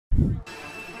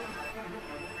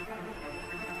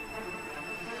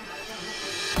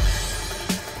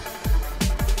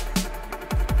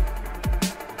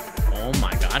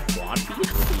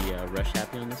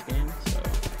champion in this game, so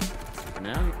for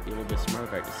now, be a little bit smart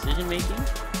with our decision making.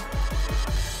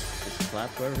 Just clap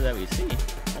whoever that we see.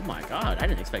 Oh my god, I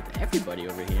didn't expect everybody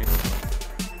over here.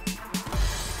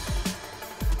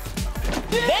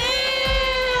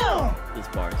 Damn! This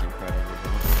bar is incredible,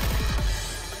 bro.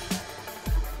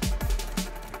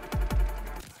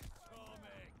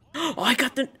 Oh, I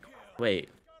got the... Wait.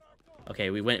 Okay,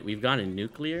 we've gone in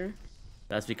nuclear.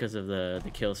 That's because of the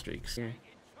kill streaks. Yeah.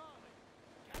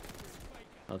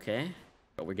 Okay.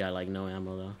 But we got like no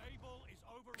ammo though.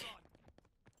 Okay.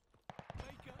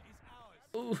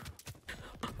 Ooh.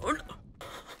 Oh, no.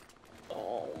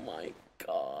 Oh my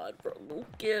god, bro.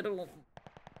 Look at him.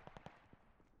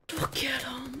 Look at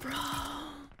him, bro.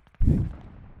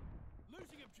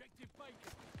 Losing objective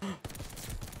Baker.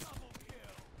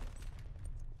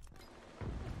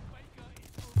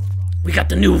 We got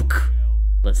the nuke.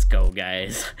 Let's go,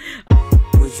 guys.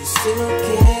 Would you still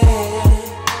care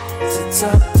to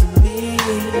talk to me?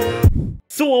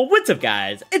 So what's up,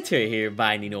 guys? It's here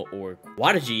by Nino or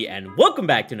Quadagy, and welcome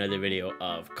back to another video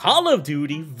of Call of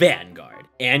Duty Vanguard.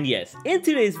 And yes, in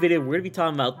today's video, we're gonna be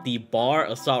talking about the BAR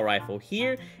assault rifle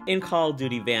here in Call of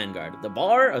Duty Vanguard. The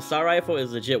BAR assault rifle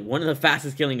is legit one of the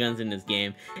fastest killing guns in this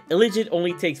game. It legit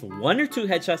only takes 1 or 2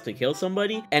 headshots to kill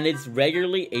somebody, and it's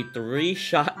regularly a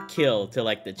 3-shot kill to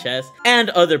like the chest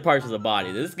and other parts of the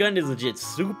body. This gun is legit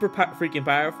super freaking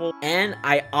powerful, and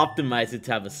I optimized it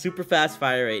to have a super fast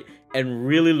fire rate and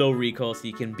really low recoil so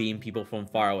you can beam people from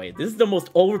far away. This is the most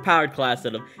overpowered class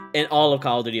setup in all of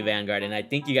Call of Duty Vanguard, and I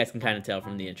think you guys can kind of tell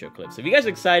from the intro clip. So if you guys are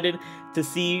excited to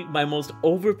see my most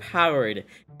overpowered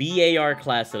BAR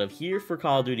class setup here for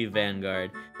Call of Duty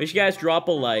Vanguard, make sure you guys drop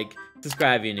a like,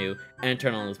 subscribe if you're new, and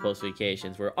turn on those post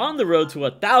notifications. We're on the road to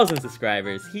 1,000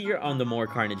 subscribers here on the More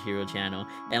Carnage Hero channel.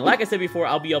 And like I said before,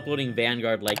 I'll be uploading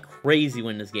Vanguard like crazy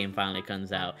when this game finally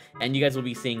comes out. And you guys will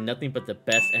be seeing nothing but the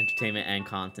best entertainment and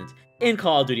content in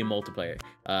Call of Duty multiplayer.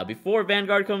 Before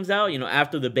Vanguard comes out, you know,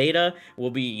 after the beta,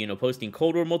 we'll be, you know, posting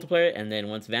Cold War multiplayer. And then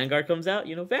once Vanguard comes out,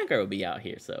 you know, Vanguard will be out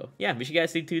here. So yeah, make sure you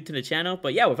guys stay tuned to the channel.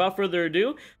 But yeah, without further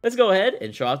ado, let's go ahead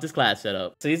and show off this class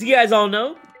setup. So as you guys all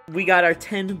know, we got our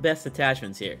 10 best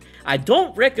attachments here. I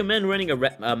don't recommend running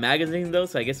a magazine though,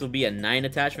 so I guess it'll be a 9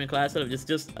 attachment class setup.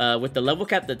 Just with the level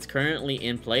cap that's currently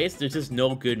in place, there's just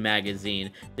no good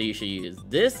magazine that you should use.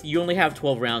 This, you only have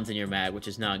 12 rounds in your mag, which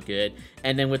is not good.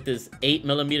 And then with this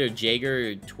 8mm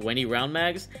Jaeger 20 round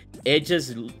mags, it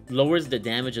just lowers the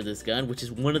damage of this gun, which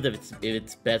is one of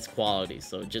its best qualities.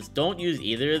 So just don't use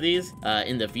either of these.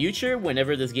 In the future,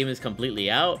 whenever this game is completely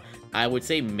out, I would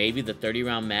say maybe the 30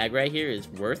 round mag right here is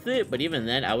worth it, but even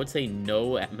then, I would say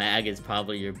no mag is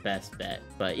probably your best bet.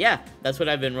 But yeah, that's what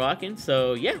I've been rocking.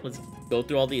 So yeah, let's go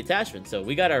through all the attachments. So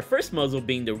we got our first muzzle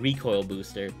being the recoil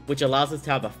booster, which allows us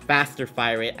to have a faster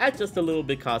fire rate at just a little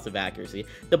bit cost of accuracy.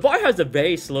 The BAR has a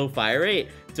very slow fire rate,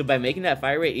 so by making that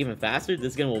fire rate even faster,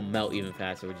 this gun will melt even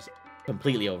faster, which is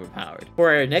completely overpowered.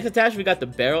 For our next attachment, we got the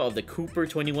barrel of the Cooper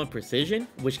 21 Precision,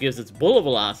 which gives us bullet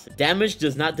velocity. Damage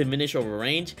does not diminish over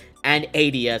range, and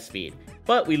ADS speed.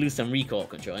 But we lose some recoil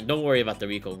control, and don't worry about the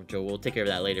recoil control, we'll take care of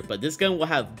that later. But this gun will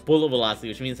have bullet velocity,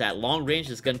 which means that at long range,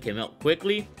 this gun can melt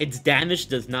quickly. Its damage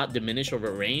does not diminish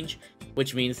over range,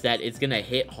 which means that it's gonna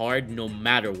hit hard no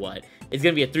matter what. It's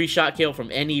gonna be a 3-shot kill from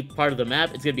any part of the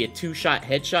map. It's gonna be a 2-shot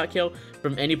headshot kill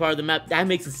from any part of the map. That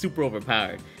makes it super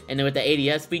overpowered. And then with the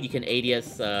ADS speed, you can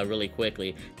ADS really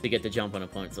quickly to get the jump on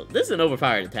opponents. So this is an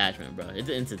overpowered attachment, bro. It's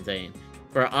insane.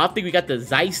 For our optic, we got the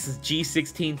Zeiss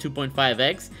G16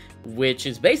 2.5X, which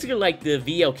is basically like the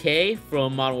VLK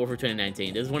from Modern Warfare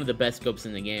 2019. This is one of the best scopes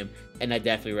in the game, and I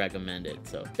definitely recommend it.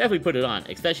 So definitely put it on,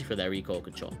 especially for that recoil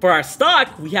control. For our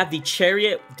stock, we have the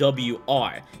Chariot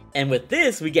WR. And with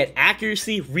this, we get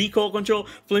accuracy, recoil control,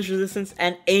 flinch resistance,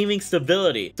 and aiming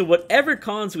stability. So whatever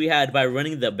cons we had by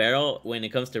running the barrel when it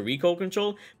comes to recoil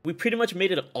control, we pretty much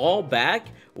made it all back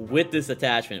with this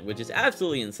attachment, which is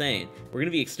absolutely insane. We're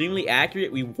gonna be extremely accurate,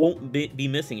 we won't be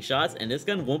missing shots, and this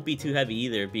gun won't be too heavy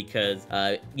either because,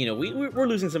 you know, we're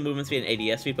losing some movement speed and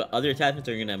ADS speed, but other attachments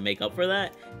are gonna make up for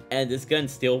that. And this gun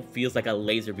still feels like a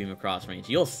laser beam across range.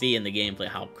 You'll see in the gameplay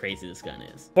how crazy this gun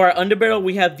is. For our underbarrel,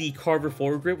 we have the Carver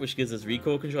foregrip, which gives us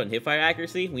recoil control and hipfire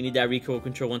accuracy. We need that recoil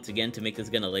control once again to make this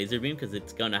gun a laser beam because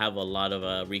it's going to have a lot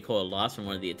of recoil loss from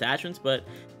one of the attachments, but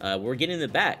we're getting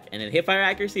it back. And then hipfire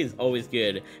accuracy is always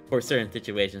good for certain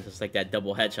situations, just like that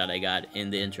double headshot I got in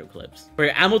the intro clips. For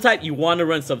your ammo type, you want to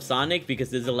run subsonic because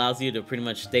this allows you to pretty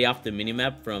much stay stay off the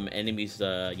minimap from enemies,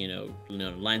 you know,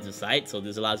 lines of sight. So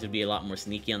this allows you to be a lot more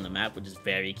sneaky on the map, which is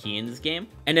very key in this game.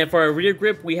 And then for our rear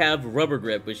grip, we have rubber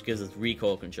grip, which gives us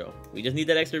recoil control. We just need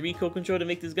that extra recoil control to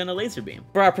make this gun a laser beam.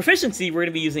 For our proficiency, we're going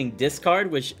to be using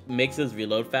discard, which makes us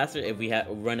reload faster if we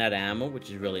run out of ammo, which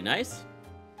is really nice.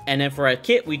 And then for our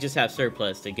kit, we just have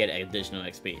surplus to get additional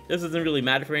XP. This doesn't really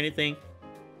matter for anything,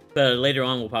 but later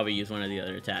on, we'll probably use one of the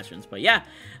other attachments. But yeah,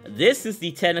 this is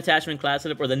the 10 attachment class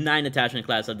setup, or the 9 attachment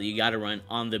class setup that you gotta run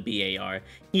on the BAR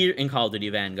here in Call of Duty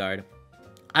Vanguard.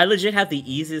 I legit have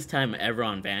the easiest time ever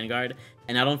on Vanguard,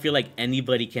 and I don't feel like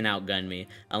anybody can outgun me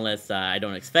unless I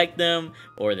don't expect them,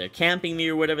 or they're camping me,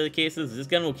 or whatever the case is. This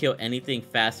gun will kill anything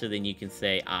faster than you can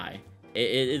say I.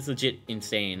 It's legit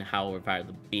insane how overpowered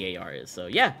the BAR is. So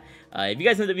yeah, if you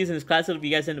guys end up using this class setup, if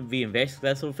you guys end up being very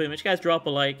successful for it, make sure you guys drop a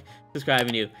like, subscribe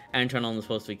if you're new, and turn on those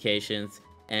notifications.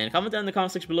 And comment down in the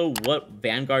comment section below what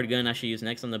Vanguard gun I should use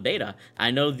next on the beta.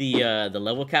 I know the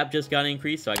level cap just got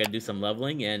increased, so I gotta do some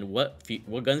leveling. And what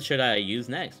guns should I use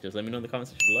next? Just let me know in the comment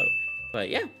section below. But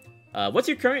yeah, what's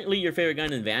currently your favorite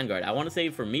gun in Vanguard? I want to say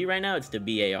for me right now, it's the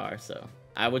BAR. So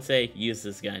I would say use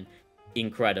this gun.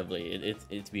 Incredibly,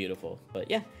 it's beautiful. But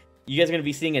yeah, you guys are gonna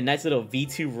be seeing a nice little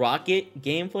V2 rocket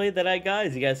gameplay that I got,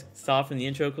 as you guys saw from the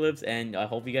intro clips, and I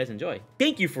hope you guys enjoy.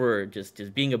 Thank you for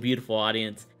just being a beautiful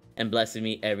audience and blessing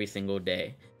me every single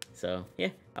day. So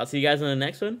yeah, I'll see you guys on the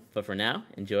next one, but for now,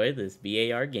 enjoy this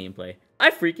BAR gameplay.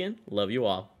 I freaking love you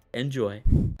all. Enjoy.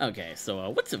 Okay, so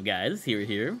what's up guys,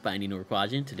 here by Nino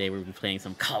Quadrant. Today we'll be playing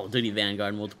some Call of Duty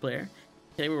Vanguard multiplayer.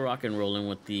 Today we're rock and rolling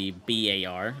with the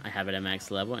BAR. I have it at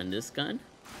max level, and this gun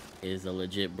is a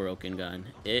legit broken gun.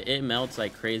 It melts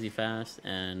like crazy fast,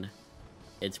 and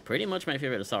it's pretty much my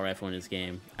favorite assault rifle in this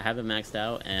game. I have it maxed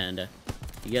out, and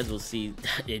you guys will see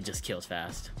it just kills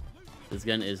fast. This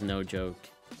gun is no joke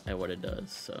at what it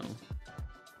does, so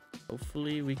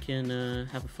hopefully we can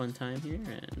have a fun time here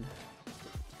and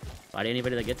fight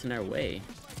anybody that gets in our way.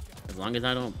 As long as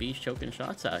I don't be choking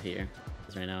shots out here.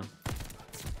 Because right now,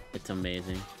 it's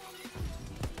amazing.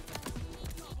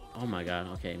 Oh my god,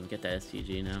 okay, we get that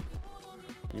STG now.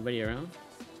 Anybody around?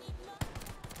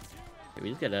 Okay, we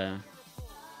just gotta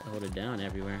hold it down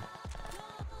everywhere.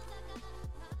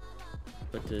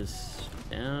 Put this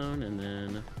down and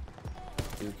then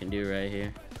see what we can do right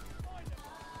here.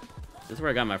 This is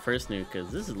where I got my first nuke,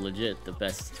 because this is legit the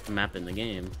best map in the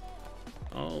game.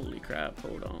 Holy crap,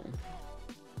 hold on.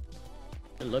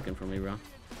 They're looking for me, bro.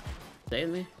 Save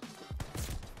me?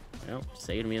 Nope,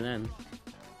 saved me then.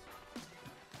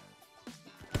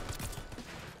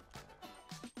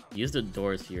 Use the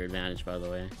doors to your advantage, by the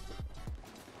way.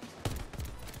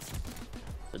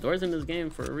 The doors in this game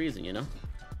for a reason, you know?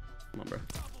 Come on, bro.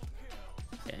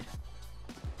 Okay.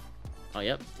 Oh,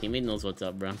 yep. Teammate knows what's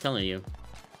up, bro. I'm telling you.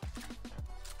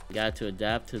 You got to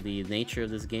adapt to the nature of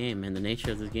this game, and the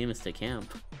nature of this game is to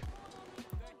camp.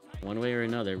 One way or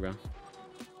another, bro.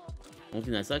 Only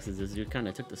thing that sucks is this dude kind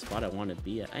of took the spot I wanted to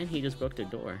be at, and he just broke the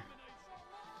door.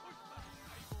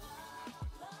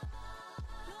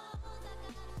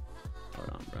 Hold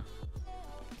on, bro.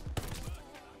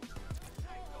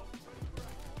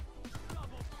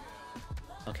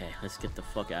 Okay, let's get the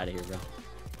fuck out of here, bro.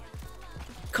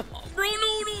 Come on, bro. No.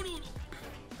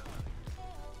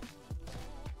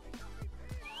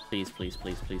 Please, please,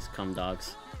 please, please, come,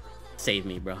 dogs. Save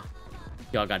me, bro.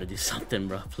 Y'all gotta do something,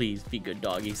 bro. Please, be good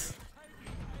doggies.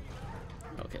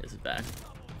 Okay, this is bad.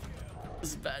 This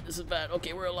is bad, this is bad.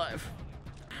 Okay, we're alive.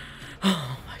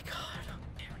 Oh my god.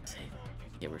 Okay, we're safe.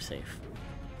 Yeah, we're safe.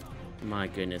 My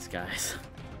goodness, guys.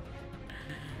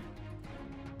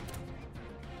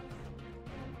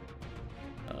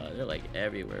 They're like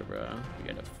everywhere, bro. We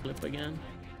gotta flip again.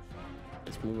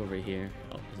 Let's move over here.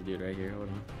 Oh, there's a dude right here. Hold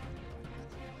on.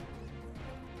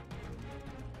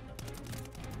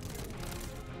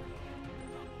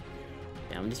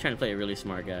 Yeah, I'm just trying to play it really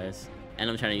smart, guys. And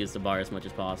I'm trying to use the bar as much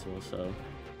as possible, so...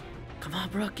 Come on,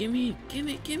 bro, gimme!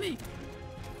 Okay,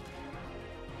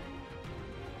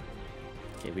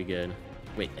 we good.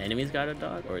 Wait, enemies got a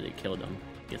dog? Or they killed him?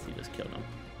 Guess he just killed him.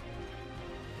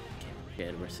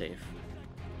 Okay, we're safe.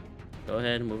 Go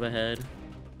ahead, move ahead.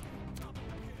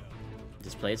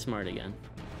 Just play it smart again.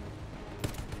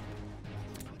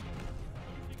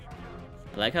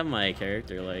 I like how my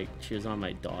character, like, cheers on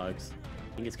my dogs.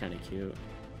 I think it's kind of cute.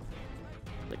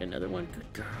 Like another one,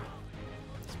 good girl.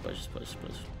 Push.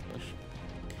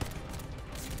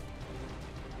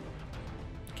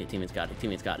 Okay, teammates got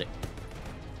it.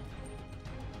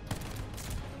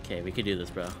 Okay, we can do this,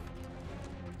 bro.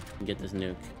 We can get this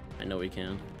nuke. I know we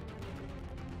can.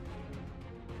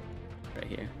 Right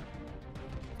here.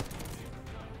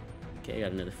 Okay,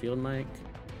 got another field mic.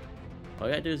 All I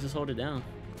gotta do is just hold it down.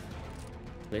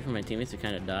 Wait for my teammates to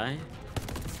kind of die.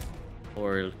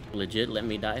 Or legit let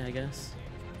me die, I guess.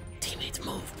 Teammates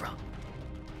move, bro.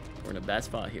 We're in a bad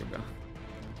spot here, bro.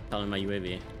 Calling my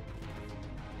UAV. Yeah,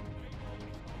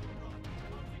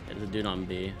 there's a dude on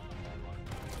B.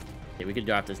 Yeah, we could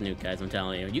drop this nuke, guys. I'm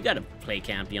telling you. You gotta play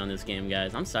campy on this game,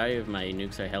 guys. I'm sorry if my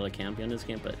nukes are hella campy on this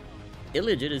game, but it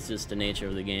legit is just the nature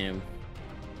of the game.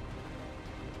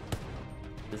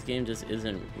 This game just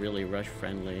isn't really rush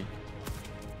friendly.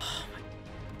 Oh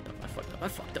my... I fucked up. I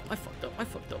fucked up. I fucked up. I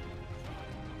fucked up.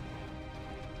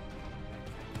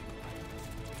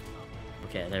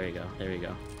 Okay, there we go. There we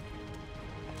go.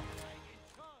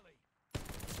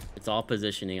 It's all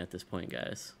positioning at this point,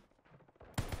 guys.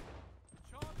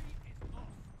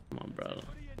 Come on, bro.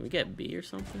 Can we get B or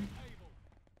something?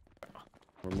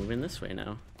 We're moving this way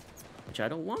now. Which I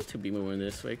don't want to be moving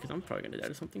this way because I'm probably going to die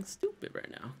to something stupid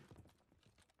right now.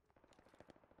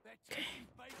 Okay.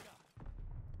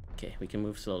 Okay, we can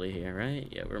move slowly here, right?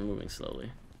 Yeah, we're moving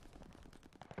slowly.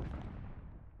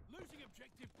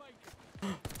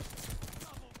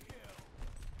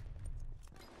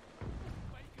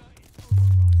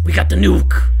 We got the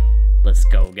nuke! Let's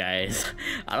go, guys.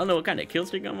 I don't know what kind of kill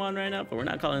streak I'm on right now, but we're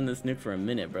not calling this nuke for a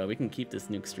minute, bro. We can keep this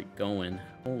nuke streak going.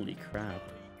 Holy crap.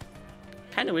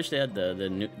 Kind of wish they had the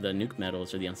nuke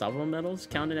medals or the unstoppable medals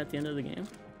counted at the end of the game.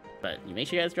 But you make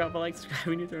sure you guys drop a like, subscribe,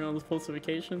 and you turn on those post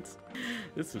notifications.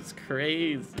 This was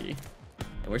crazy.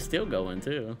 And we're still going,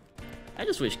 too. I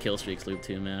just wish kill streaks loop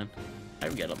too, man. I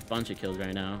would get a bunch of kills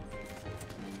right now.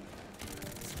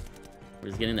 We're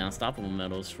just getting the unstoppable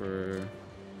medals for,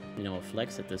 you know, a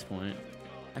flex at this point.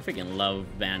 I freaking love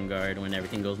Vanguard when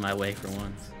everything goes my way for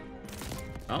once.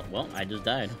 Oh, well, I just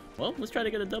died. Well, let's try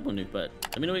to get a double nuke, but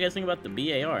let me know what you guys think about the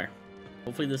BAR.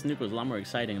 Hopefully this nuke was a lot more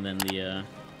exciting than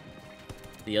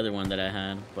the other one that I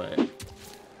had, but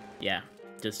yeah,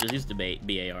 just use the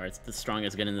BAR. It's the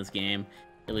strongest gun in this game.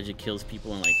 It legit kills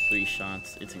people in like 3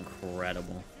 shots. It's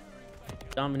incredible.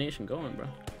 Domination going, bro.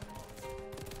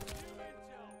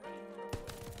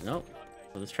 Nope.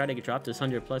 So let's try to drop this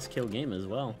 100+ kill game as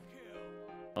well.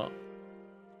 Oh,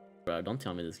 bro, don't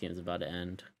tell me this game's about to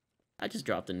end. I just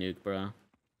dropped a nuke, bro.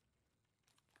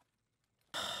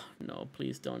 No,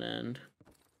 please don't end.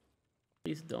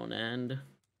 Please don't end.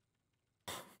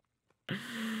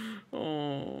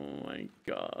 Oh my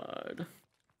god.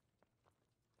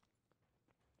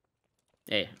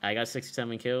 Hey, I got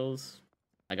 67 kills.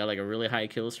 I got like a really high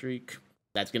kill streak.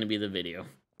 That's gonna be the video.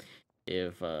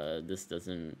 If this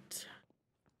doesn't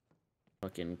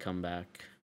fucking come back.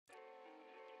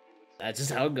 That's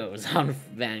just how it goes on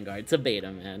Vanguard. It's a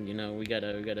beta, man. You know, we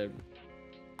gotta.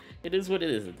 It is what it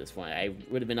is at this point. I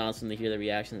would have been awesome to hear the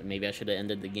reaction. That maybe I should have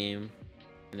ended the game.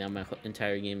 And now my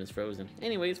entire game is frozen.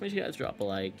 Anyways, make sure you guys drop a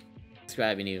like,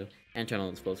 subscribe if you're new, and turn on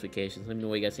those notifications. Let me know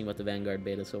what you guys think about the Vanguard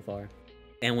beta so far.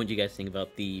 And what you guys think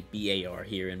about the BAR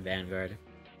here in Vanguard.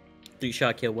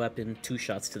 3-shot kill weapon, 2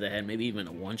 shots to the head, maybe even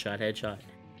a 1-shot headshot.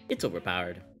 It's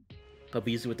overpowered. Hope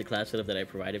you use it with the class setup that I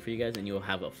provided for you guys, and you'll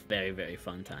have a very, very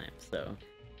fun time. So,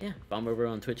 yeah, follow me over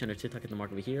on Twitch and or TikTok at the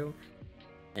Mark of a Hero.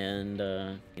 And,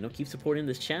 you know, keep supporting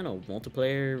this channel.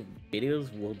 Multiplayer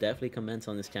videos will definitely commence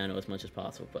on this channel as much as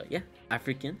possible. But, yeah, I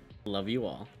freaking love you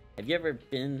all. Have you ever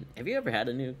had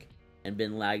a nuke and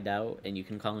been lagged out and you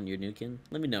can call in your nuke in?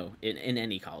 Let me know in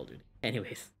any Call of Duty.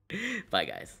 Anyways, bye,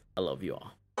 guys. I love you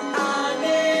all.